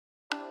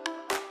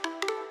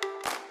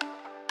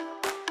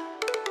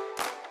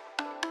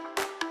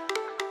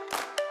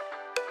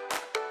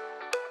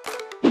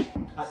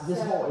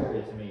This whole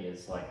area to me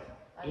is like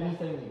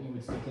anything that you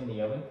would stick in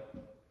the oven,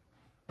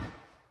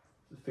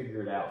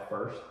 figure it out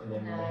first, and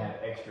then when we have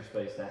extra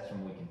space, that's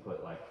when we can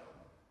put like,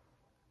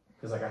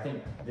 because like I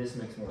think this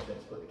makes more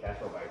sense to put the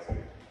casserole bags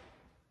here.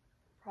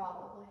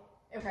 Probably.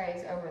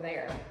 Trays over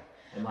there.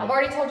 And like, I've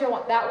already told you I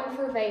want that one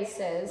for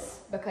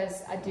vases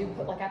because I do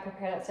put like I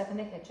prepare that stuff in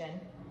the kitchen.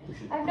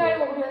 I have no idea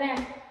what we're doing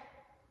there.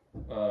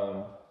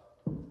 What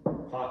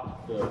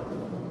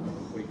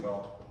do you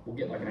call it? We'll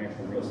get like an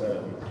actual real set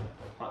of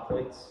hot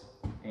plates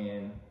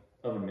and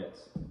oven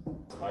mitts,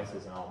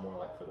 spices and all more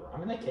like for the. I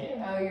mean they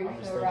can. Oh, you're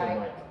so right.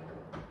 Like,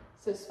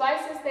 so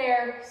spices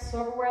there,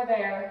 silverware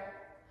there.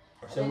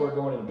 Are silverware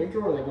going in the big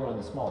drawer or are they going in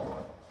the small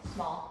drawer?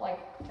 Small, like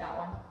that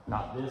one.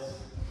 Not this.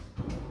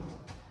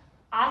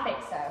 I think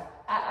so.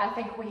 I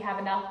think we have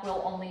enough.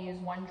 We'll only use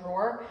one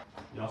drawer.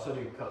 You also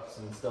do cups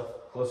and stuff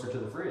closer to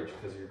the fridge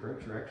because your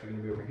drinks are actually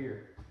going to be over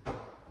here.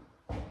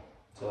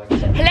 So like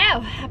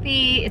hello,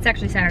 it's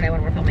actually Saturday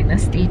when we're filming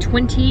this, the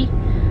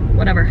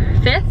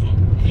 5th.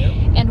 Yep.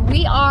 And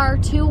we are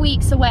 2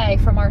 weeks away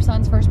from our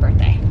son's first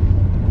birthday.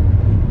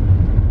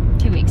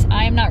 2 weeks.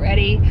 I am not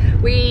ready.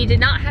 We did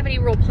not have any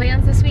real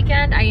plans this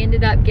weekend. I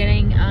ended up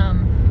getting,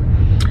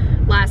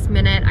 last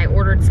minute, I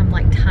ordered some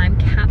like time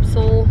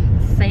capsule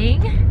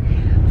thing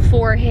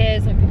for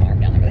his, let me put my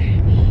arm down over there.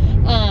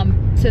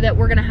 So that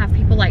we're gonna have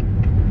people like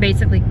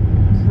basically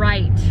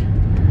write,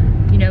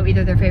 you know,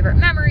 either their favorite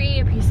memory,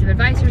 a piece of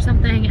advice or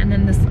something. And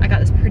then I got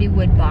this pretty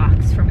wood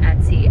box from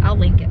Etsy. I'll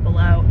link it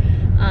below.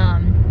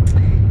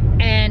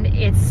 And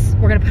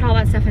we're gonna put all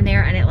that stuff in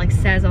there, and it like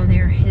says on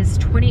there his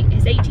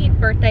 18th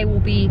birthday will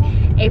be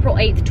April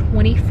 8th,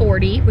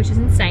 2040, which is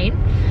insane.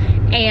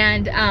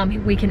 And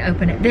we can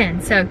open it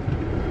then. So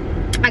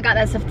I got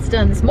that stuff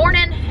done this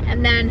morning,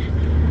 and then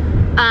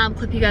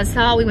clip you guys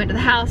saw, we went to the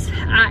house.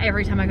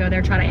 Every time I go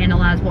there, try to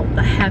analyze what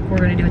the heck we're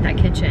gonna do with that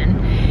kitchen.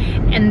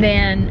 And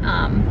then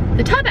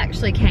the tub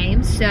actually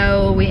came,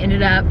 so we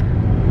ended up,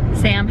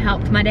 Sam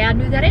helped my dad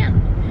move that in.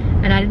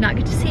 And I did not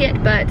get to see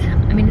it, but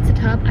I mean, it's a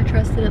tub. I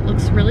trust that it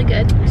looks really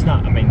good. It's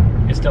not, I mean,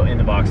 it's still in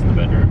the box in the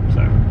bedroom,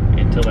 so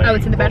until they... Oh,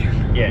 it's in the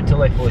bedroom? Yeah, until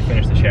they fully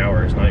finish the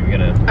shower, it's not even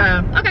gonna...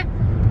 Okay.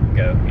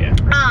 Go, yeah.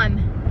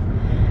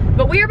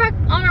 But we are back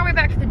on our way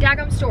back to the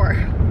daggum store.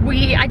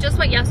 I just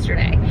went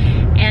yesterday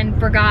and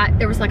forgot,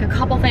 there was like a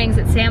couple things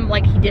that Sam,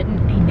 like he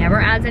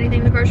never adds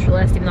anything to the grocery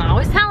list, even though I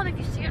always tell him if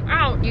you see it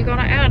out, you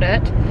gotta add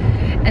it.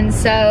 And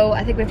so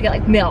I think we have to get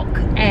like milk.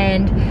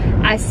 And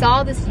I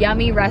saw this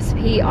yummy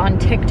recipe on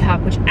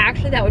TikTok, which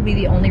actually that would be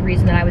the only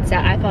reason that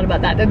I thought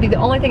about that. That would be the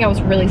only thing I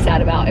was really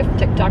sad about if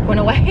TikTok went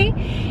away,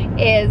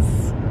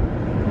 is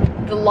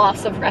the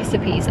loss of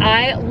recipes.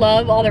 I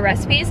love all the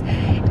recipes.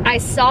 I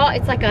saw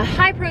it's like a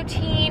high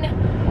protein,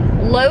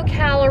 low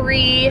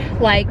calorie,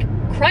 like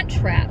crunch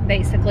wrap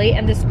basically.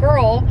 And this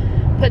girl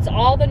puts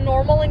all the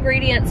normal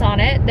ingredients on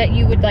it that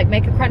you would like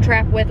make a crunch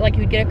wrap with, like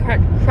you would get a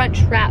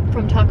crunch wrap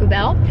from Taco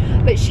Bell.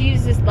 But she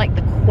uses like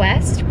the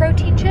Quest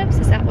protein chips.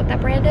 Is that what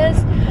that brand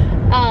is?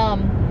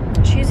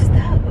 She uses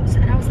those.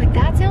 And I was like,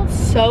 that sounds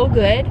so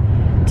good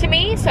to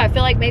me. So I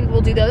feel like maybe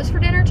we'll do those for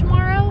dinner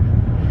tomorrow.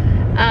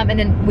 And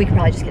then we can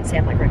probably just get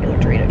Sam like regular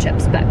Dorito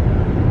chips. But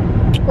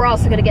we're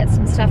also gonna get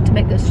some stuff to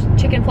make those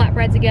chicken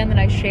flatbreads again that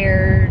I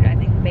shared, I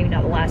think maybe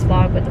not the last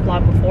vlog, but the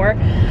vlog before.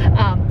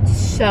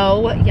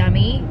 So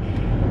yummy.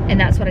 And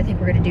that's what I think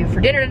we're gonna do for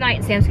dinner tonight.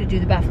 And Sam's gonna do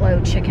the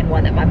buffalo chicken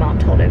one that my mom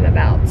told him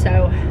about.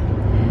 So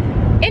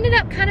ended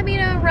up kind of being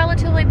a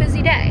relatively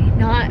busy day.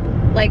 Not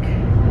like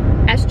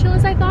as chill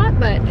as I thought,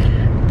 but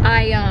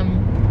I,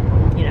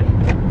 you know,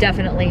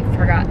 definitely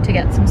forgot to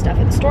get some stuff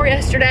at the store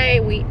yesterday.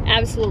 We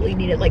absolutely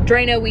needed like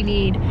Drano,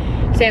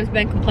 Sam's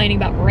been complaining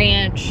about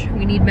ranch,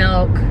 we need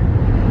milk,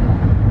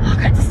 all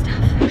kinds of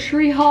stuff.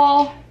 Grocery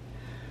haul,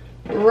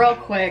 real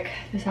quick.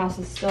 This house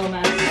is still a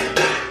mess.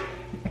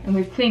 And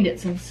we've cleaned it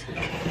since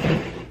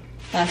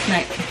last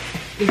night.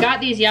 We got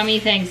these yummy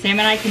things. Sam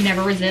and I can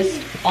never resist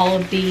all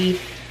of the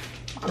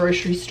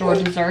grocery store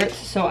desserts.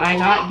 So I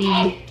got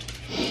the...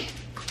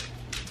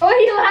 What are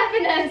you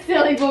laughing at,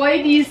 silly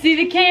boy? Do you see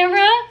the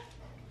camera?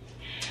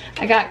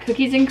 I got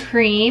cookies and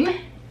cream.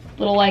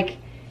 Little like,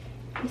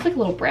 looks like a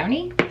little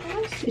brownie.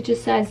 It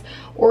just says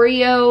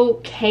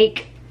Oreo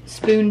cake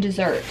spoon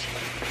dessert.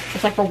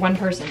 It's like for one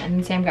person, and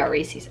then Sam got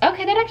Reese's.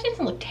 Okay, that actually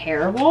doesn't look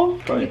terrible.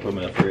 Probably put them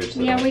in the fridge.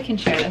 So yeah, we can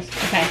share this.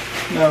 Okay.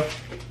 No.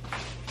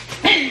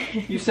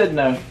 You said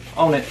no.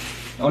 Own it.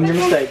 Own your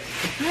mistakes.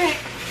 All right.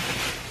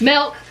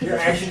 Milk. Your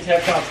actions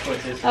have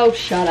consequences. Oh,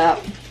 shut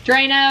up.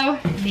 Drano.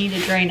 Need a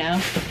Drano.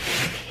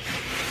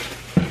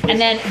 And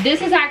then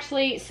this is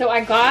actually, so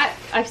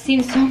I've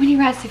seen so many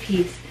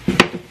recipes,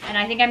 and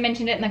I think I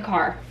mentioned it in the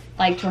car.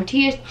 Like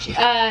tortilla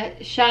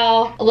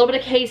shell, a little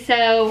bit of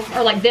queso,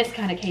 or like this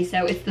kind of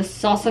queso. It's the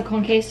salsa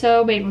con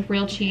queso made with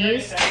real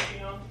cheese.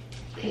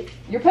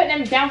 You're putting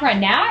them down for a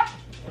nap?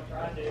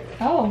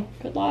 Oh,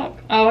 good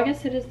luck. Oh, I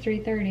guess it is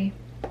 3:30.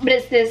 But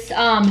it's this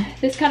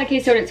this kind of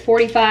queso, and it's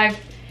 45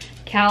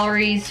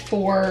 calories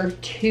for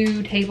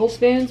 2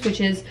 tablespoons,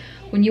 which is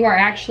when you are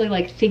actually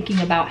like thinking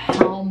about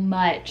how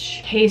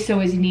much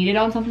queso is needed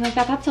on something like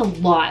that. That's a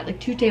lot, like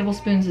 2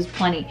 tablespoons is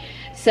plenty.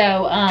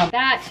 So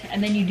that,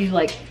 and then you do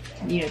like,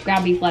 you know,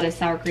 ground beef, lettuce,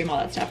 sour cream, all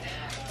that stuff.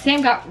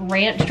 Sam got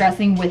ranch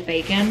dressing with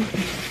bacon,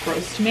 which is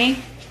gross to me.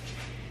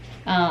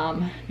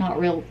 Not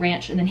real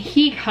ranch. And then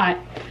he got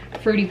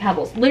Fruity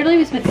Pebbles. Literally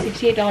we spent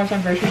 $68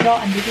 on grocery haul,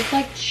 and this is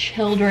like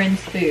children's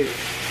food.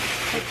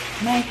 Like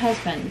my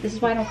husband, this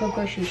is why I don't go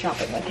grocery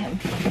shopping with him.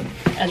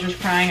 Ezra's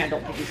crying, I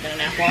don't think he's gonna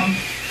nap long.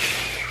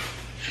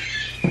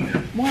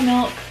 More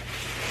milk.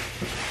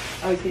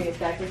 Oh, he's getting his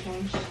diaper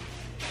changed.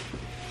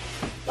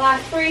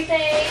 Last 3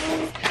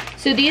 things.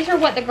 So these are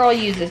what the girl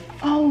uses.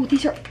 Oh,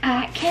 these are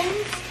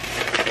Atkins.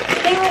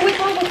 They were with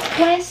all the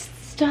Quest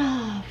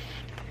stuff.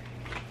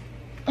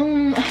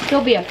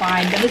 They'll be a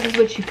fine, but this is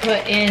what you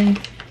put in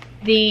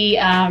the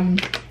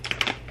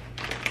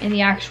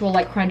actual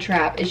like Crunch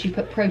Wrap, is you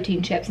put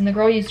protein chips. And the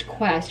girl used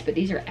Quest, but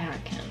these are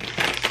Atkins.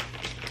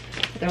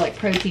 They're like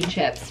protein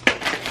chips.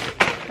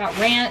 Got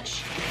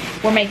ranch.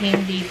 We're making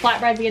the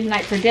flatbreads again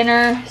tonight for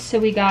dinner. So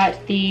we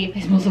got they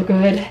smell so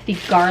good, the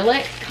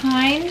garlic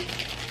kind.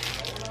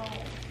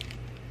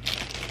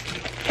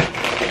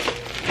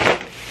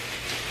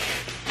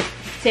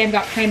 Sam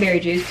got cranberry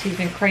juice because he's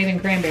been craving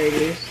cranberry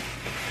juice.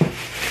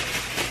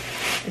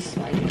 This is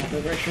why you don't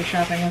go grocery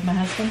shopping with my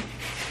husband.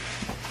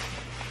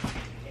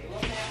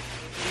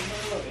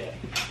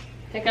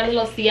 Take a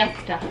little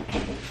siesta.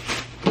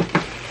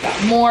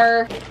 Got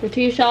more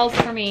tortilla shells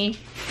for me,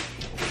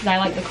 because I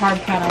like the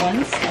carb counter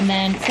ones. And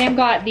then Sam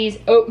got these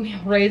oatmeal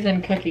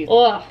raisin cookies.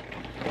 Ugh.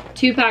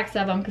 2 packs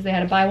of them because they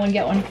had a buy one,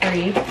 get one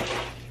free.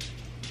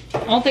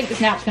 I don't think the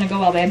snap's gonna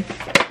go well, babe.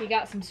 We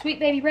got some Sweet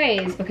Baby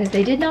Ray's because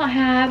they did not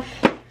have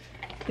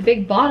the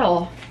big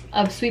bottle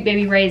of Sweet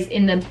Baby Ray's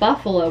in the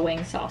buffalo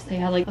wing sauce. They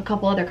had like a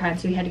couple other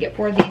kinds, so we had to get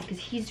 4 of these because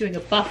he's doing a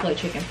buffalo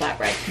chicken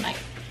flatbread tonight.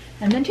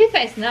 And then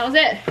toothpaste, and that was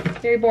it.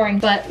 Very boring,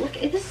 but look,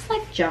 this is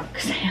like junk,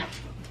 Sam.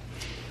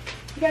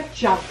 You got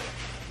junk.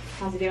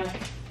 How's he doing?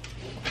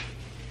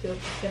 Feel like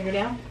he's gonna go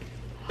down?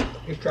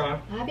 He's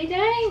trying. I'll be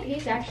danged,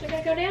 he's actually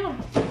gonna go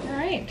down. All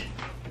right.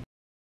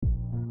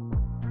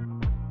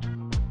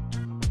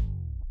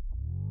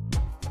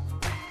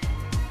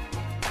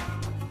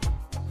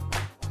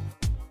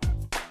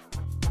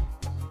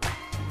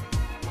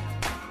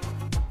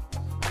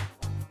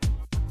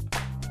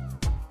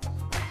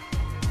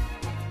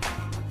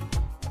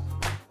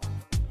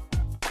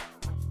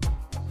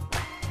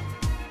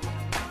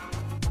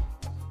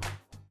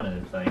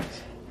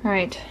 All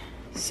right,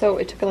 so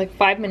it took like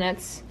 5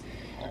 minutes.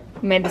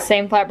 We made the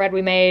same flatbread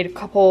we made a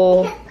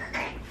couple,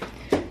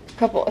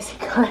 is it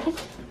good?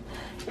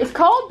 It's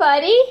cold,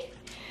 buddy.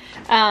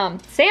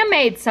 Sam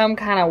made some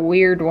kind of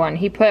weird one.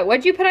 He put,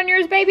 what'd you put on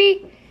yours,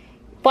 baby?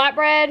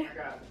 Flatbread.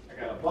 I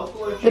got a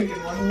buffalo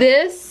chicken one.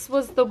 This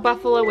was the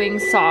buffalo wing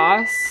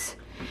sauce.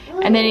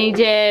 And then he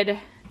did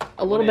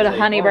a little bit of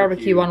honey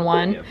barbecue on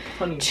one.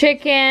 Yeah,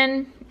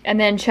 chicken, and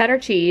then cheddar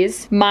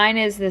cheese. Mine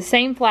is the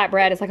same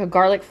flatbread. It's like a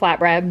garlic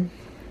flatbread.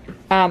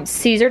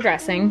 Caesar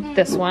dressing,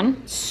 this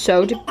one.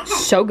 So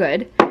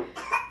good.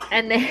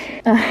 And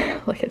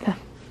then, look at them.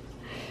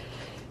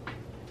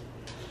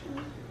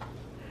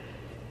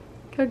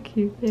 How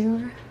cute they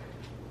are.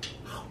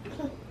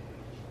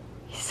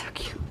 He's so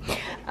cute.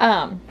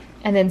 And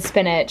then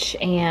spinach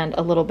and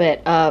a little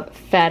bit of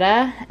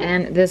feta.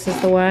 And this is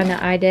the one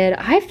that I did.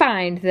 I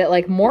find that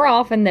like more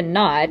often than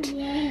not,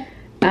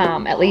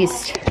 at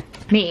least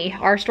me,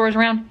 our stores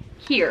around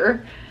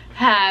here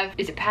have,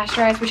 is it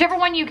pasteurized? Whichever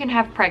one you can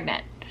have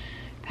pregnant.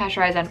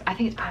 Pasteurized, I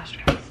think it's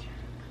pasteurized.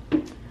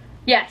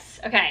 Yes,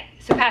 okay,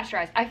 so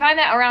pasteurized. I find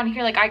that around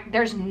here, like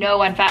there's no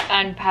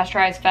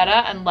unpasteurized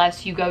feta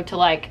unless you go to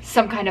like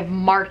some kind of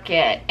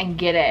market and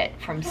get it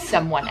from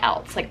someone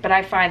else. Like, but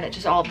I find that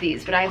just all of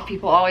these, but I have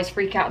people always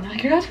freak out and they're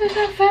like, you're not supposed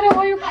to have feta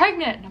while you're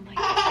pregnant. And I'm like,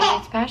 oh,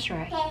 it's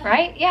pasteurized,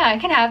 right? Yeah, I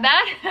can have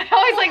that. I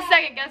always like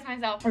second guess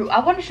myself. Ooh,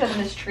 I want to show them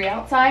this tree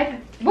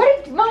outside.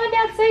 What did mom and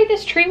dad say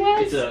this tree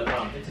was?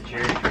 It's a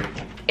cherry tree.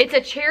 It's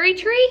a cherry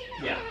tree?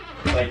 Yeah.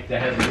 Like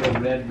that has a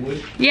little red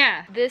wood.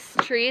 Yeah, this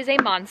tree is a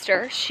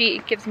monster. She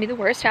gives me the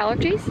worst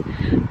allergies,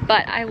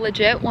 but I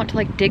legit want to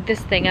like dig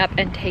this thing up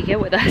and take it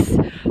with us.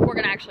 We're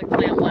gonna actually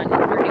plant one in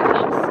our new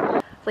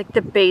house. Like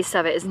the base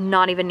of it is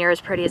not even near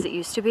as pretty as it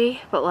used to be,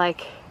 but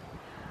like,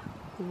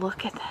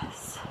 look at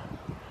this.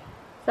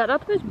 Is that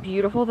not the most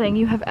beautiful thing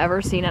you have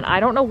ever seen? And I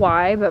don't know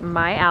why, but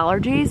my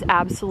allergies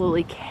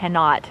absolutely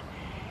cannot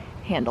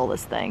handle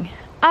this thing.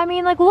 I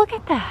mean, like, look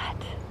at that.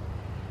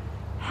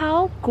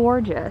 How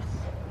gorgeous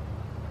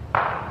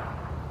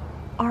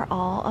are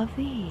all of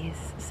these?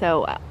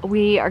 So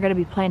we are gonna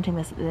be planting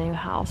this at the new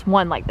house.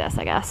 One like this,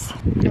 I guess.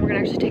 And we're gonna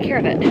actually take care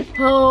of it.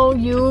 Oh,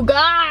 you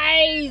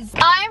guys!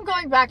 I'm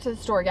going back to the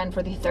store again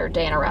for the 3rd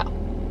day in a row.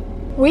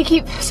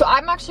 So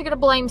I'm actually gonna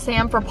blame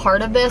Sam for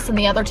part of this, and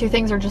the other 2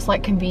 things are just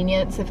like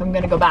convenience. If I'm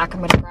gonna go back,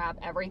 I'm gonna grab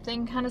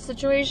everything kind of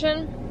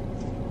situation.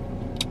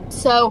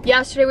 So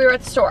yesterday we were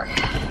at the store.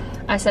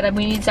 I said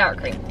we need sour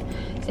cream.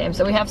 Sam Sam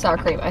said we have sour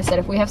cream. I said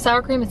if we have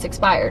sour cream, it's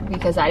expired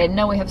because I didn't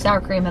know we have sour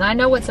cream and I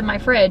know what's in my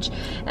fridge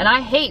and I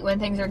hate when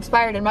things are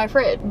expired in my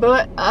fridge.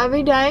 But I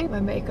mean, dang,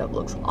 my makeup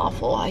looks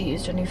awful. I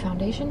used a new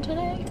foundation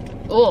today.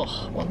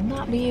 Ugh, will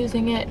not be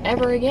using it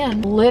ever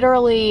again.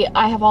 Literally,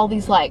 I have all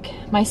these like,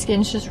 my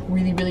skin's just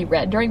really, really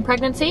red during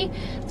pregnancy.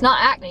 It's not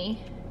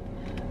acne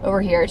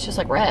over here, it's just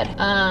like red.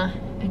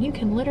 And you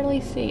can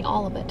literally see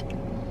all of it.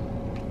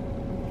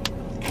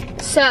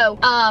 So,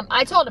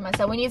 I told him, I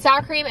said, we need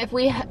sour cream. If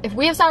we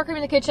have sour cream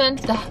in the kitchen,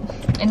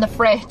 in the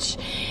fridge,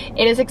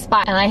 it is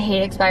expired. And I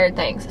hate expired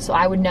things, so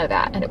I would know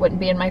that, and it wouldn't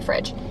be in my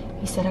fridge.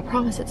 He said, I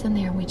promise it's in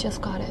there. We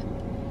just got it.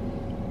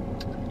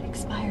 It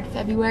expired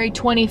February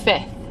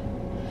 25th.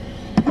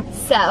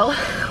 So,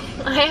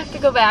 I have to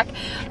go back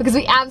because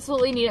we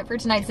absolutely need it for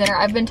tonight's dinner.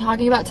 I've been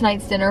talking about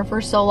tonight's dinner for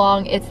so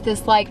long. It's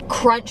this like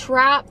crunch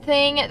wrap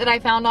thing that I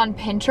found on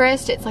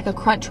Pinterest. It's like a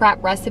crunch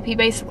wrap recipe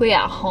basically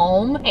at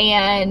home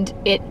and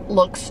it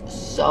looks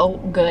so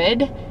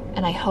good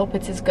and I hope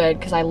it's as good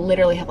because I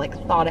literally have like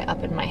thought it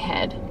up in my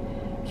head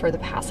for the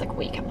past like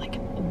week. I'm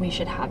like, we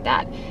should have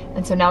that.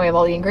 And so now we have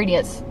all the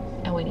ingredients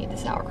and we need the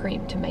sour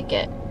cream to make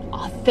it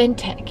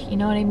authentic, you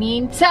know what I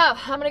mean? So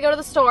I'm gonna go to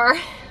the store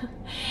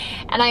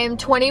and I am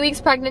 20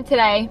 weeks pregnant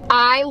today.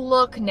 I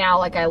look now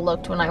like I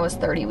looked when I was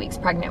 30 weeks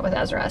pregnant with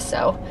Ezra,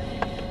 so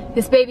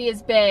this baby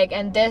is big.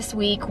 And this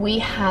week we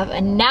have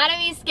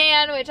anatomy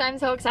scan, which I'm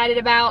so excited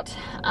about.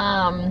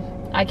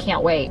 I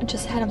can't wait.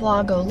 Just had a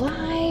vlog go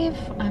live.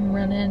 I'm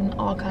running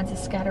all kinds of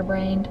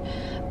scatterbrained,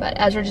 but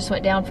Ezra just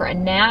went down for a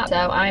nap, so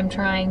I'm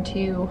trying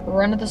to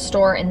run to the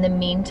store in the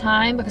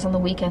meantime because on the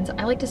weekends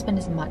I like to spend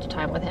as much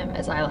time with him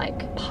as I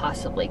like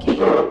possibly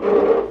can.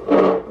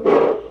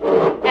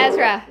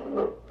 Ezra.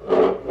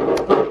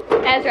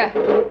 Ezra.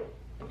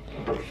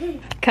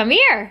 Come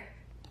here.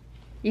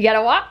 You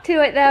gotta walk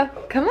to it though.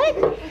 Come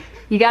on.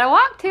 You gotta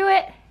walk to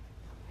it.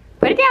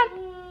 Put it down.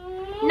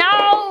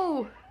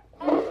 No.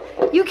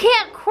 You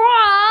can't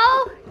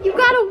crawl. You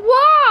gotta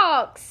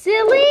walk,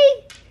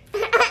 silly.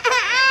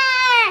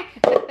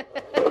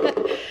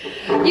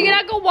 You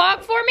gonna go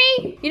walk for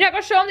me? You're not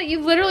gonna show them that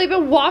you've literally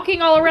been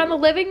walking all around the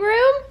living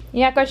room?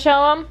 You're not gonna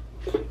show them?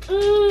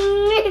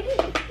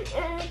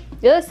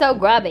 You're so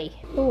grubby.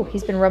 Ooh,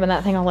 he's been rubbing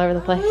that thing all over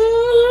the place.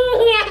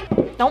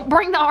 Don't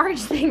bring the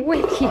orange thing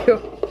with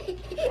you.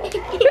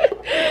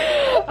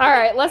 All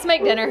right, let's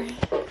make dinner.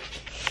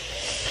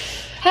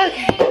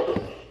 Okay.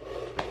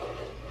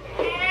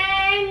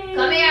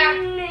 Come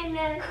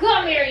here.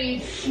 Come here, you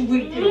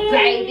sweet little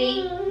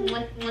baby.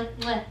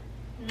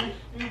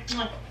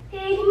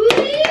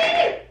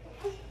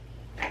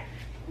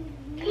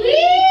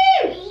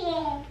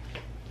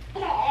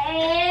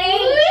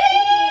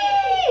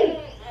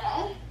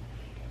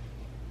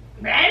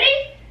 Ready?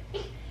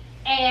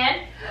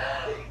 And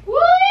woo!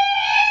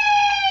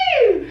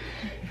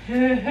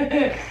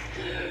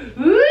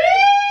 Woo!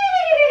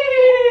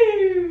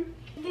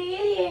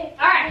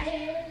 Alright.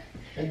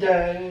 I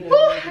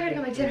gotta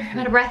go make dinner. I'm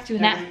out of breath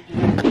doing that.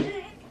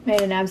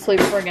 Made an absolute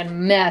friggin'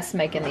 mess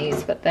making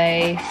these, but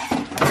they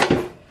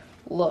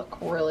look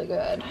really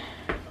good.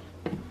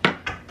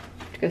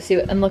 Go see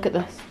what, and look at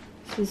this.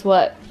 This is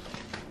what,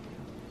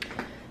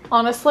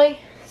 honestly,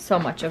 so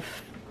much of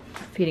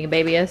feeding a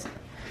baby is.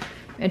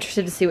 I'm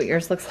interested to see what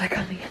yours looks like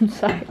on the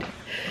inside.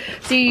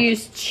 So you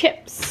use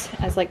chips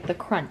as like the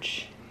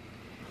crunch.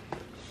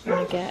 You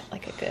wanna get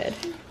like a good.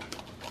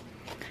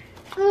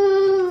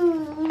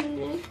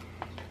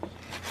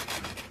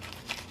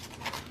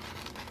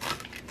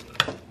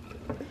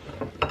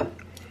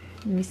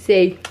 Let me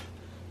see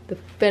the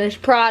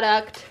finished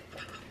product.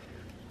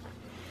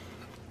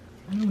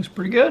 It looks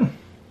pretty good.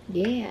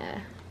 Yeah,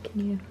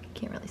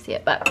 can't really see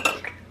it,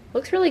 but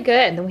looks really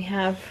good. And then we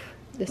have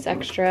this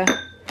extra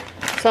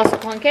salsa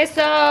con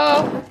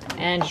queso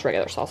and just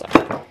regular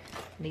salsa.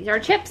 These are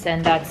chips,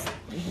 and that's,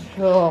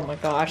 oh my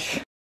gosh.